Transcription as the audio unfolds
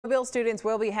Mobile students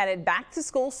will be headed back to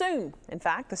school soon. In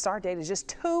fact, the start date is just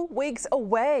 2 weeks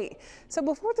away. So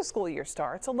before the school year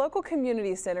starts, a local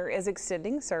community center is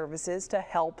extending services to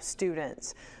help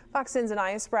students. Fox 10's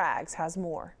Anaya Spraggs has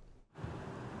more.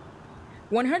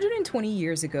 120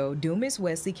 years ago, Dumas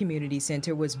Wesley Community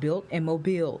Center was built in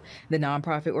Mobile. The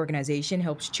nonprofit organization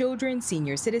helps children,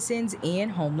 senior citizens,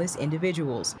 and homeless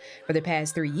individuals. For the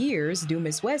past 3 years,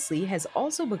 Dumas Wesley has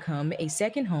also become a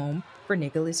second home for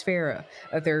Nicholas Farah,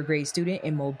 a third-grade student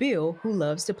in Mobile who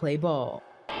loves to play ball.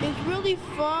 It's really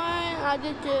fun.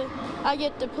 I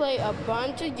get to play a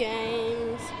bunch of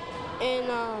games,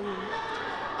 and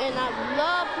I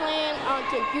love playing on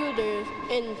computers,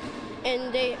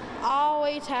 and they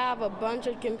always have a bunch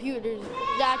of computers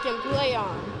that I can play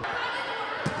on.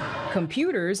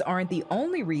 Computers aren't the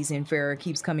only reason Farah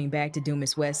keeps coming back to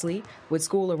Dumas Wesley. With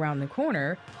school around the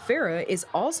corner, Farah is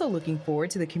also looking forward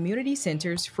to the community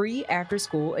center's free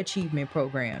after-school achievement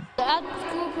program. The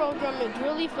after-school program is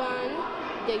really fun.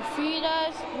 They feed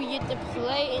us, we get to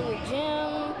play in the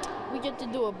gym, we get to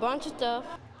do a bunch of stuff.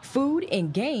 Food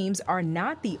and games are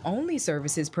not the only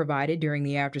services provided during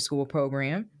the after-school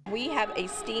program. We have a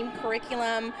STEAM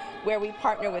curriculum where we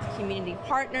partner with community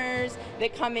partners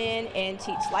that come in and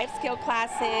teach life skill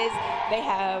classes. They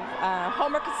have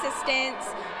homework assistants.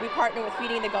 We partner with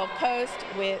Feeding the Gulf Coast,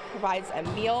 which provides a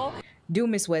meal.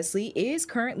 Dumas Wesley is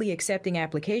currently accepting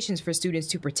applications for students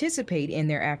to participate in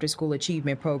their after-school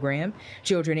achievement program.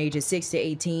 Children ages 6 to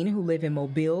 18 who live in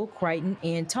Mobile, Crichton,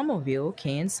 and Tummelville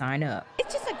can sign up.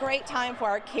 It's just a great time for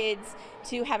our kids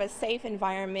to have a safe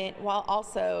environment while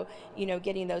also,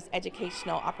 getting those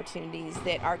educational opportunities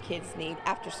that our kids need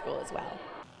after school as well.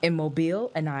 In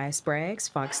Mobile, Anaya Spraggs,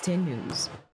 Fox 10 News.